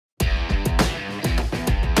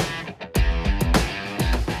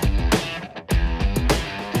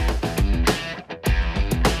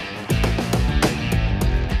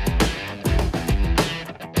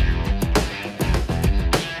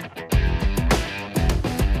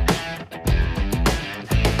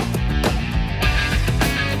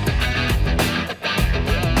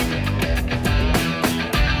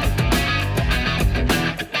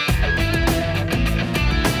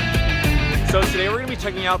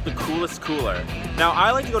out the coolest cooler. Now,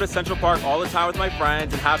 I like to go to Central Park all the time with my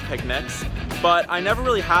friends and have picnics, but I never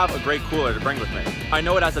really have a great cooler to bring with me. I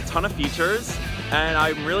know it has a ton of features, and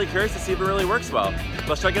I'm really curious to see if it really works well.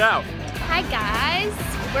 Let's check it out. Hi guys,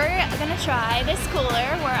 we're gonna try this cooler.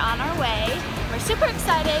 We're on our way. We're super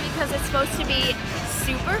excited because it's supposed to be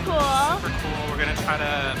super cool. Super cool. We're gonna try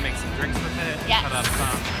to make some drinks with it. Yes. Cut up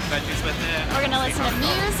some veggies with it. We're gonna listen to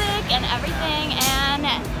music and everything, and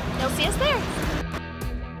you'll see us there.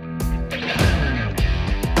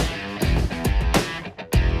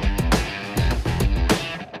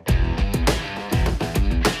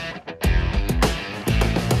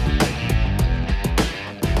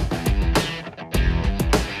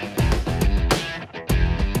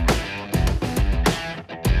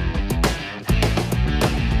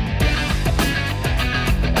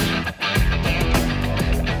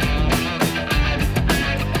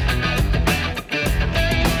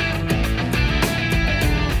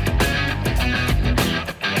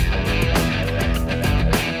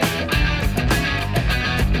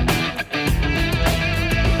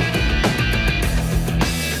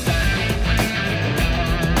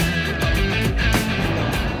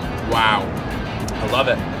 Wow, I love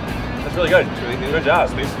it. That's really good. Good job,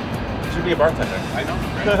 Steve. You should be a bartender. I know,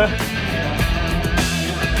 right?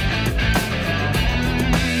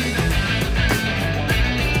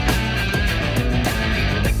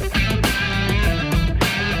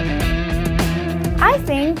 I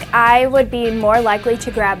think I would be more likely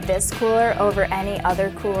to grab this cooler over any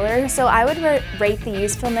other cooler, so I would rate the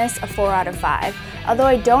usefulness a 4 out of 5. Although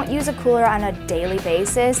I don't use a cooler on a daily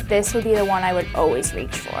basis, this would be the one I would always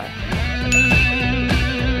reach for.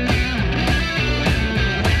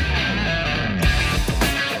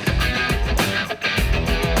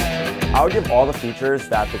 I would give all the features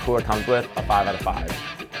that the cooler comes with a 5 out of 5.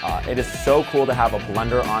 It is so cool to have a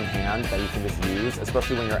blender on hand that you can just use,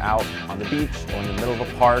 especially when you're out on the beach or in the middle of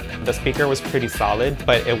a park. The speaker was pretty solid,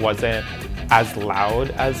 but it wasn't as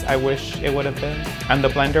loud as I wish it would have been. And the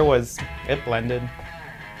blender it blended.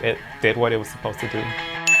 It did what it was supposed to do.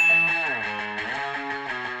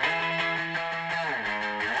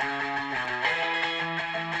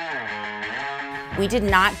 We did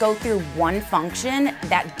not go through one function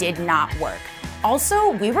that did not work.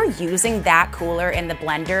 Also, we were using that cooler in the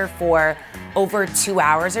blender for over 2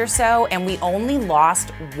 hours or so, and we only lost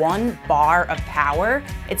 1 bar of power.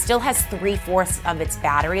 It still has 3/4 of its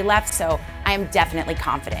battery left, so I am definitely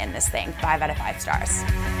confident in this thing. 5 out of 5 stars.